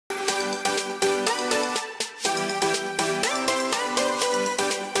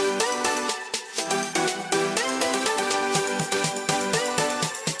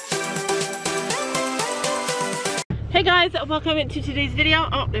Hey guys, welcome to today's video.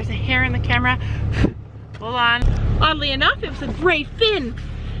 Oh, there's a hair in the camera. Hold on. Oddly enough, it was a gray fin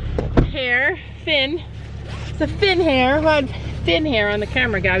hair. Fin. It's a fin hair. We had fin hair on the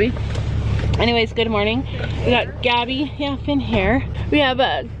camera, Gabby. Anyways, good morning. We got Gabby, yeah, fin hair. We have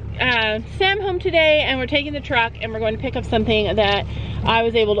Sam home today, and we're taking the truck and we're going to pick up something that I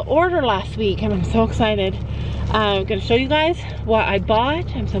was able to order last week, and I'm so excited. I'm gonna show you guys what I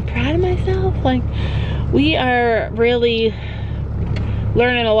bought. I'm so proud of myself. Like, we are really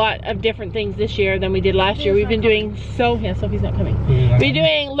learning a lot of different things this year than we did last year. We've been doing Sophie's not coming.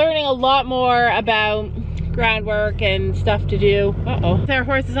 Learning a lot more about groundwork and stuff to do. Our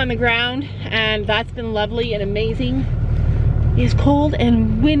horse is on the ground, and that's been lovely and amazing. It's cold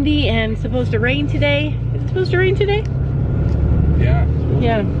and windy and supposed to rain today. Is it supposed to rain today? Yeah.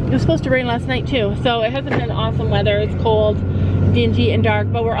 Yeah, it was supposed to rain last night too. So it hasn't been awesome weather. It's cold, dingy and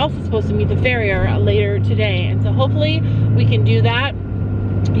dark, but we're also supposed to meet the farrier later today. And so hopefully we can do that.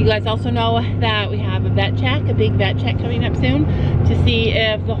 You guys also know that we have a vet check, a big vet check coming up soon to see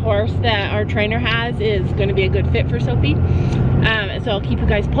if the horse that our trainer has is going to be a good fit for Sophie. So I'll keep you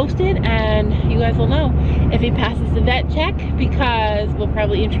guys posted, and you guys will know if he passes the vet check, because we'll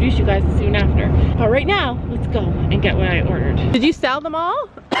probably introduce you guys soon after. But right now, let's go and get what I ordered. Did you sell them all?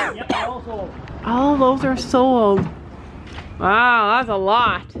 Yep, they're all sold. All those are sold. Wow, that's a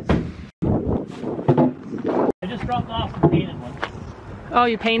lot. I just dropped off some painted ones. Oh,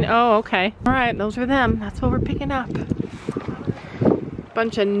 you paint? Oh, okay. All right, those are them. That's what we're picking up.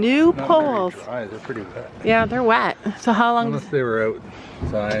 Bunch of new poles. They're pretty wet. Yeah, they're wet. So how long? Unless they were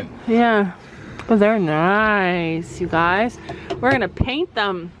outside. Yeah, but they're nice, you guys. We're gonna paint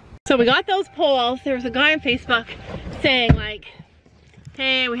them. So we got those poles. There was a guy on Facebook saying like,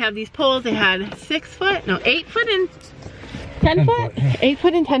 hey, we have these poles. They had 8 foot and 10 foot? 8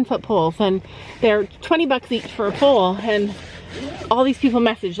 foot and 10 foot poles, and they're 20 bucks each for a pole. And all these people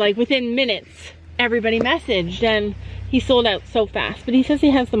messaged, like within minutes, everybody messaged, and he sold out so fast. But he says he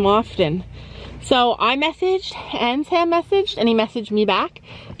has them often. So I messaged, and Sam messaged, and he messaged me back,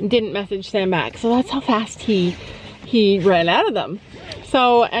 and didn't message Sam back. So that's how fast he ran out of them.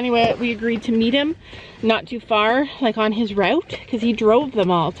 So anyway, we agreed to meet him not too far, like on his route, because he drove them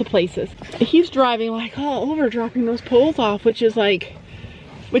all to places. He's driving like all over, dropping those poles off, which is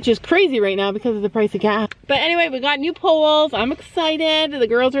crazy right now because of the price of gas. But anyway, we got new poles. I'm excited. The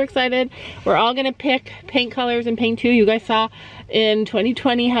girls are excited. We're all gonna pick paint colors and paint too. You guys saw in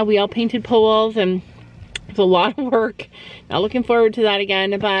 2020 how we all painted poles, and it's a lot of work. Not looking forward to that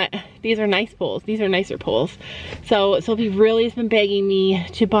again, but these are nice poles. These are nicer poles. So Sophie really has been begging me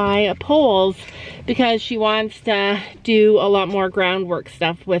to buy poles because she wants to do a lot more groundwork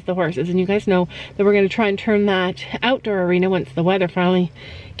stuff with the horses. And you guys know that we're gonna try and turn that outdoor arena, once the weather finally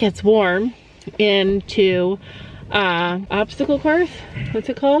gets warm, into obstacle course. What's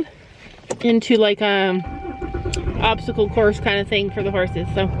it called? Into like a obstacle course kind of thing for the horses.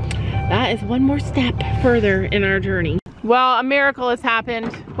 So that is one more step further in our journey. Well, a miracle has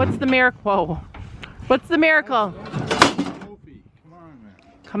happened. What's the miracle? Whoa. What's the miracle? Sophie, come on, man.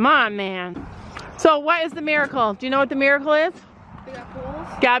 Come on, man. So what is the miracle? Do you know what the miracle is? We got poles.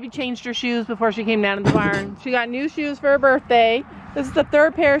 Gabby changed her shoes before she came down to the barn. She got new shoes for her birthday. This is the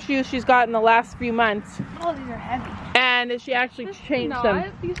 3rd pair of shoes she's got in the last few months. Oh, these are heavy. And she actually changed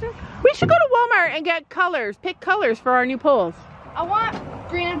them. These are... We should go to Walmart and get colors. Pick colors for our new poles. I want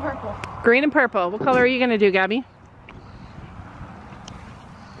green and purple. Green and purple. What color are you gonna do, Gabby?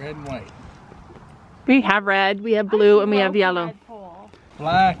 Red and white. We have red, we have blue, and we have yellow.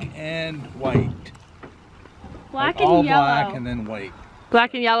 Black and white. Black like and all yellow. Black and then white.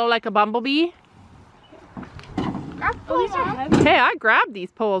 Black and yellow like a bumblebee. Oh, these are heavy. Hey, I grabbed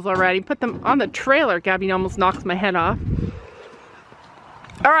these poles already, put them on the trailer. Gabby almost knocks my head off.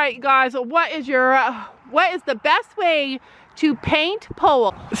 All right, guys, what is the best way to paint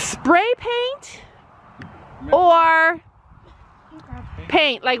pole? Spray paint or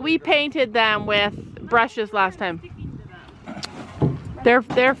paint? Like we painted them with brushes last time. They're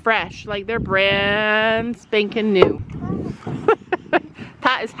fresh, like they're brand spanking new.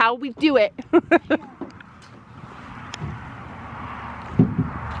 That is how we do it. It's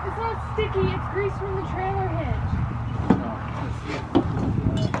not sticky, it's grease from the trailer hitch.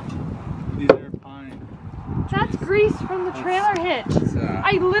 These are pine. That's grease from the trailer hitch.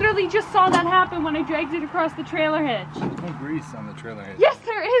 I literally just saw that happen when I dragged it across the trailer hitch. There's no grease on the trailer hitch. Yes,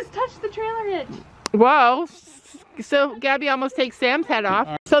 there is. Touch the trailer hitch. Whoa. So Gabby almost takes Sam's head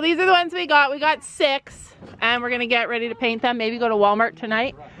off. So these are the ones we got. We got 6, and we're gonna get ready to paint them. Maybe go to Walmart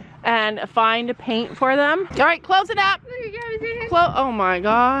tonight and find paint for them. All right, close it up. Look at Gabby's hand. Oh my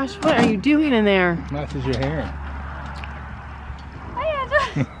gosh, what are you doing in there? Matches your hair.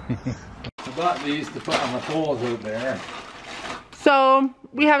 I bought these to put on the poles out there. So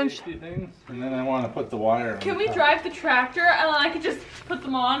we haven't. Safety things, and then I want to put the wire. Can we drive the tractor and then I could just put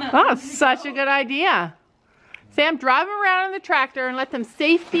them on? Oh, such a good idea. Sam, drive them around in the tractor and let them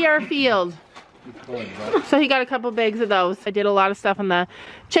safety our field. So he got a couple bags of those. I did a lot of stuff on the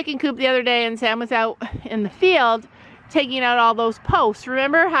chicken coop the other day, and Sam was out in the field taking out all those posts.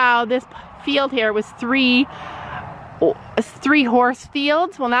 Remember how this field here was three horse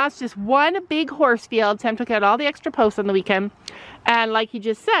fields? Well, now it's just one big horse field. Sam took out all the extra posts on the weekend, and like he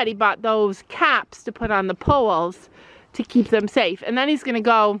just said, he bought those caps to put on the poles to keep them safe. And then he's gonna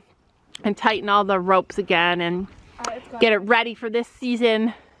go and tighten all the ropes again and get it ready for this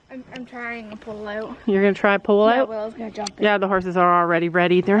season. I'm trying to pull out. You're gonna try pull out? Yeah, Willow's gonna jump in. Yeah, the horses are already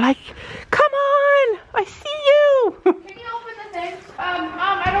ready. They're like, come on, I see you. Can you open the thing? I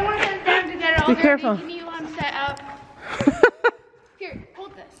don't want them to get it all. Be careful. Give me one set up. Here,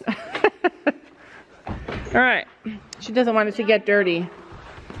 hold this. All right, she doesn't want it to get dirty.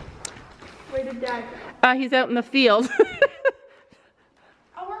 Where did Dad go? He's out in the field.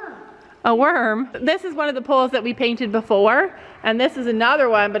 A worm. A worm. This is one of the poles that we painted before, and this is another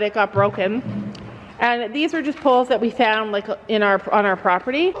one, but it got broken. And these were just poles that we found like on our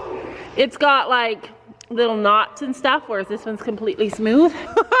property. It's got like little knots and stuff, whereas this one's completely smooth.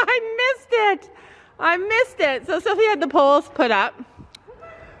 I missed it. I missed it. So Sophie had the poles put up,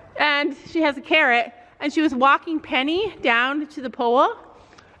 and she has a carrot, and she was walking Penny down to the pole,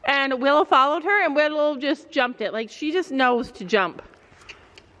 and Willow followed her, and Willow just jumped it. Like, she just knows to jump.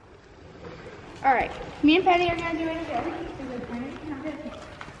 All right, me and Penny are gonna do it together.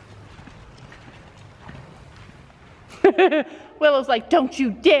 Willow's like, don't you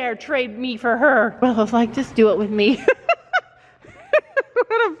dare trade me for her. Willow's like, just do it with me.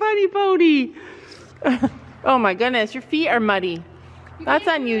 What a funny pony. Oh my goodness, your feet are muddy. That's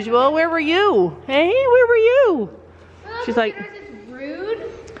unusual. Where were you? Hey, where were you? Well, She's like, it's rude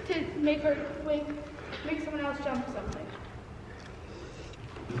to make someone else jump something.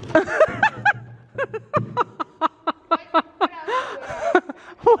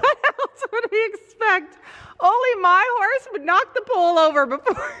 what else would we expect? Only my horse would knock the pole over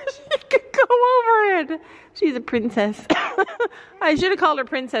before she could go over it. She's a princess. I should have called her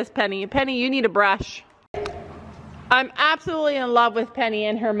Princess Penny. Penny, you need a brush. I'm absolutely in love with Penny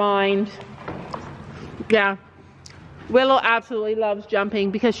in her mind. Yeah. Willow absolutely loves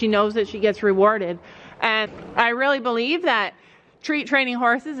jumping because she knows that she gets rewarded. And I really believe that treat training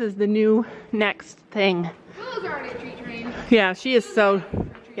horses is the new next thing. Willow's already treat trained. Yeah, she is so,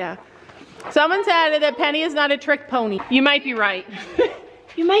 yeah. Someone said that Penny is not a trick pony. You might be right.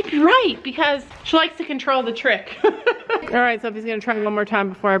 You might be right because she likes to control the trick. All right, Sophie's gonna try one more time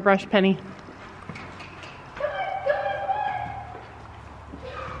before I brush Penny.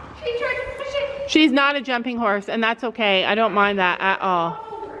 She's not a jumping horse, and that's okay. I don't mind that at all.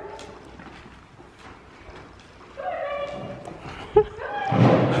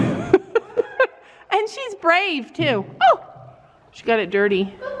 And she's brave too. Oh, she got it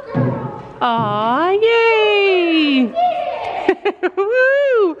dirty. Aw, yay!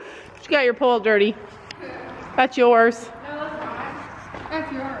 Woo! She got your pole dirty. That's yours. No, that's not.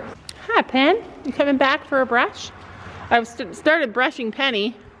 That's yours. Hi, Pen. You coming back for a brush? I started brushing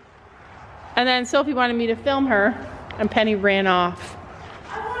Penny, and then Sophie wanted me to film her, and Penny ran off.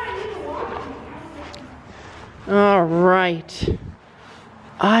 All right.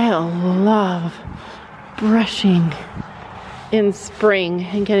 I love brushing in spring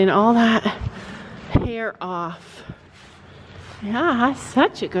and getting all that hair off. Yeah,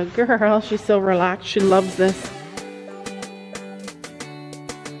 such a good girl. She's so relaxed. She loves this.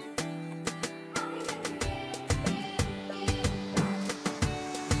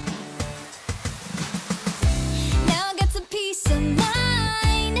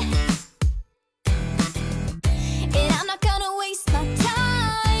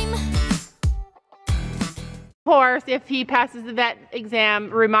 Horse, if he passes the vet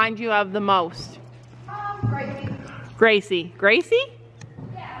exam, remind you of the most? Gracie. Gracie. Gracie?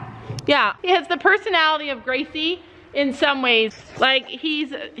 Yeah. Yeah, he has the personality of Gracie in some ways. Like,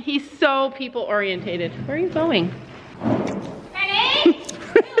 he's so people orientated. Where are you going? Penny?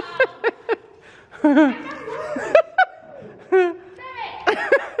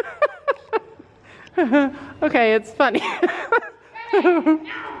 Okay, it's funny. Penny, no.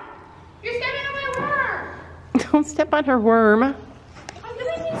 You're stepping on my worm. Don't step on her worm. I'm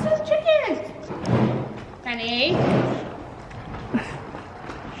doing these as chickens. Penny.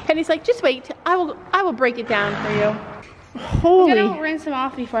 Penny's like, just wait. I will break it down for you. Holy. I'm gonna rinse them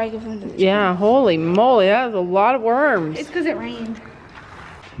off before I give them to the chickens. Yeah, holy moly, that was a lot of worms. It's because it rained.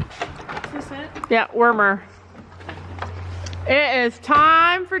 Is this it? Yeah, wormer. It is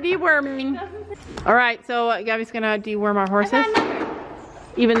time for deworming. All right, so Gabby's gonna deworm our horses.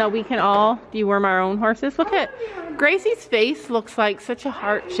 Even though we can all deworm our own horses. Look at Gracie's face, looks like such a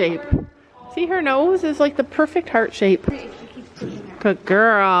heart shape. See, her nose is like the perfect heart shape. Good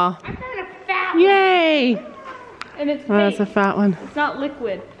girl. I found a fat one. Yay! And it's Oh, that's a fake. fat one. It's not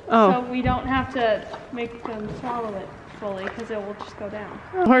liquid. Oh. So we don't have to make them swallow it fully because it will just go down.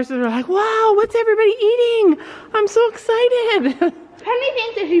 The horses are like, wow, what's everybody eating? I'm so excited. Penny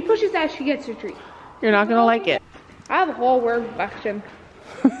thinks if she pushes that, she gets her treat. You're not gonna like it. I have a whole worm collection.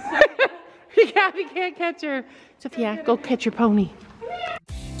 Gabby can't catch her. Sophia, go catch your pony.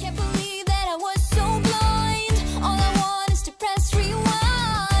 Can't believe that I was so blind. All I want is to press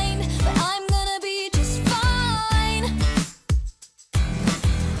rewind, but I'm gonna be just fine.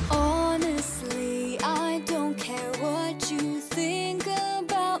 Honestly, I don't care what you think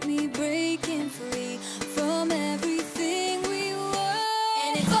about me breaking free from everything we were.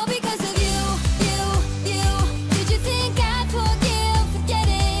 And it's all because of you. Did you think I'd forget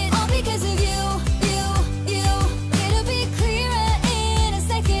it? All because of you. It'll be clearer in a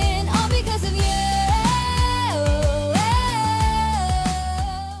second. All because of you.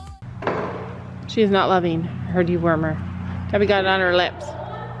 She's not loving her dewormer. Gabby got it on her lips.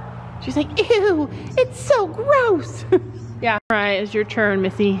 She's like, ew, it's so gross. Yeah. All right, it's your turn,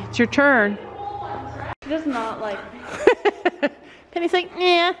 Missy. It's your turn. She does not like me. Penny's like,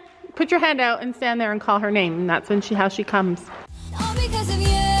 yeah. Put your hand out and stand there and call her name. And that's when how she comes. All because of you.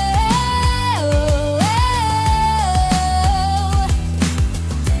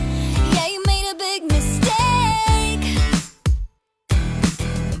 Yeah, you made a big mistake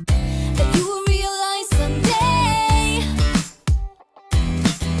that you will realize someday.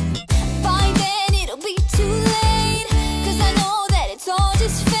 By then it'll be too late, 'cause I know that it's all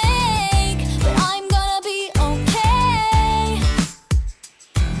just fake, but I'm gonna be okay.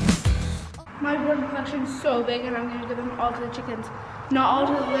 My worm collection's so big, and I'm gonna give them all to the chickens. Not all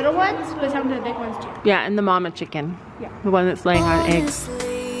to the little ones, but some to the big ones too. Yeah, and the mama chicken. Yeah. The one that's laying on eggs.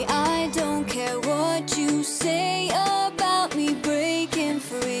 Honestly, I don't care what you say about me breaking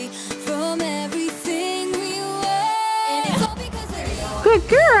free from everything we were. And it's all because of you. Good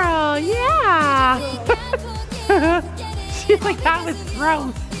girl, yeah. She's like, that was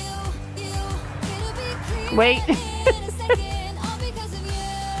gross. Wait.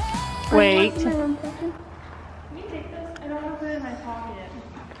 Wait. Can you take this? I don't have it in my pocket.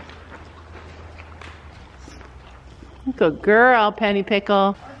 Good girl, Penny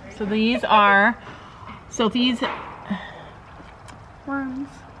Pickle. So these are Sophie's Worms.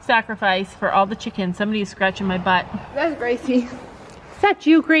 sacrifice for all the chickens. Somebody's scratching my butt. That's Gracie. Is that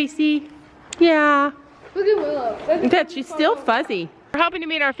you, Gracie? Yeah. Look at Willow. That's That she's still fuzzy. We're hoping to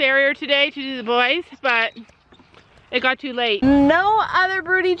meet our farrier today to do the boys, but it got too late. No other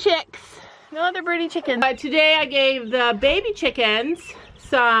broody chicks. No other broody chickens. Today I gave the baby chickens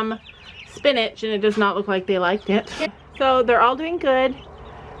some spinach and it does not look like they liked it. So they're all doing good.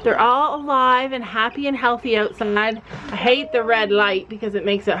 They're all alive and happy and healthy outside. I hate the red light because it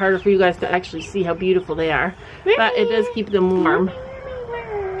makes it harder for you guys to actually see how beautiful they are. But it does keep them warm.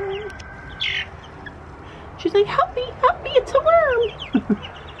 She's like, help me, it's a worm.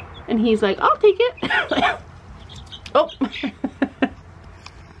 And he's like, I'll take it. Oh.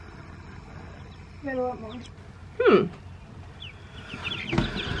 Got a lot more.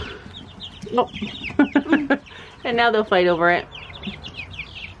 Oh. And now they'll fight over it.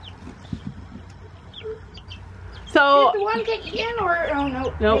 So, Did the one get eaten or, oh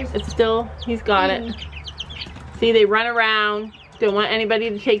no. nope, it's still, he's got it. See, they run around, don't want anybody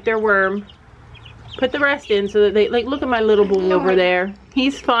to take their worm. Put the rest in so that they, like, look at my little boy over there.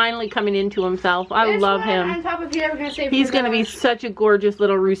 He's finally coming into himself. I This love one him. On top of here, we're gonna save He's for gonna be the- such a gorgeous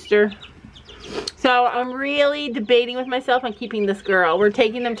little rooster. So I'm really debating with myself on keeping this girl. We're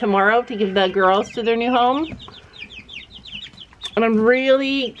taking them tomorrow to give the girls to their new home. And I'm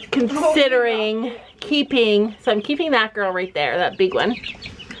really considering keeping, so I'm keeping that girl right there, that big one.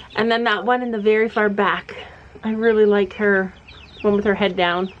 And then that one in the very far back. I really like her, one with her head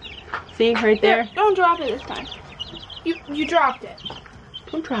down. See, right there? Here, don't drop it this time. You dropped it.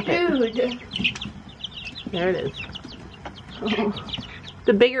 Don't drop it. Dude. There it is. Oh.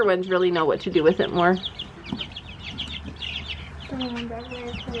 The bigger ones really know what to do with it more.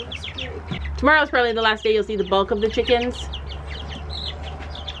 Tomorrow's probably the last day you'll see the bulk of the chickens.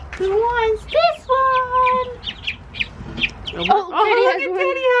 Who wants this one? Oh, look at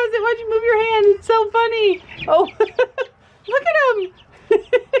Teddy has it. Why'd you move your hand? It's so funny. Oh, look at him.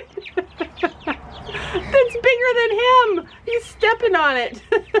 That's bigger than him. He's stepping on it.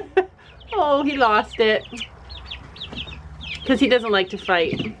 Oh, he lost it. Because he doesn't like to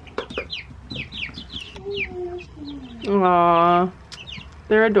fight. Aww.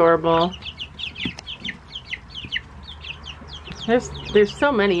 They're adorable. There's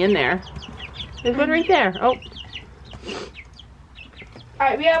so many in there. There's one right there. Oh.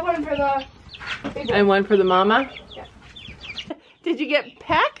 Alright, we have one for the big one. And one for the mama? Yeah. Did you get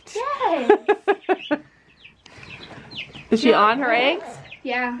pecked? Yes. Is she on her eggs?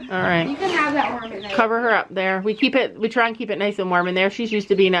 Yeah. All right. You can have that worm at night. Cover her up there. We try and keep it nice and warm in there. She's used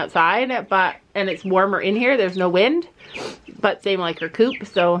to being outside, and it's warmer in here. There's no wind, but same like her coop.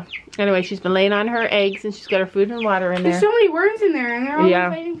 So anyway, she's been laying on her eggs, and she's got her food and water in there. There's so many worms in there, and they're all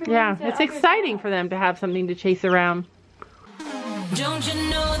fighting for yeah. them. It's exciting for them to have something to chase around. Don't you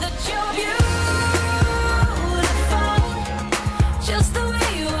know that you're beautiful?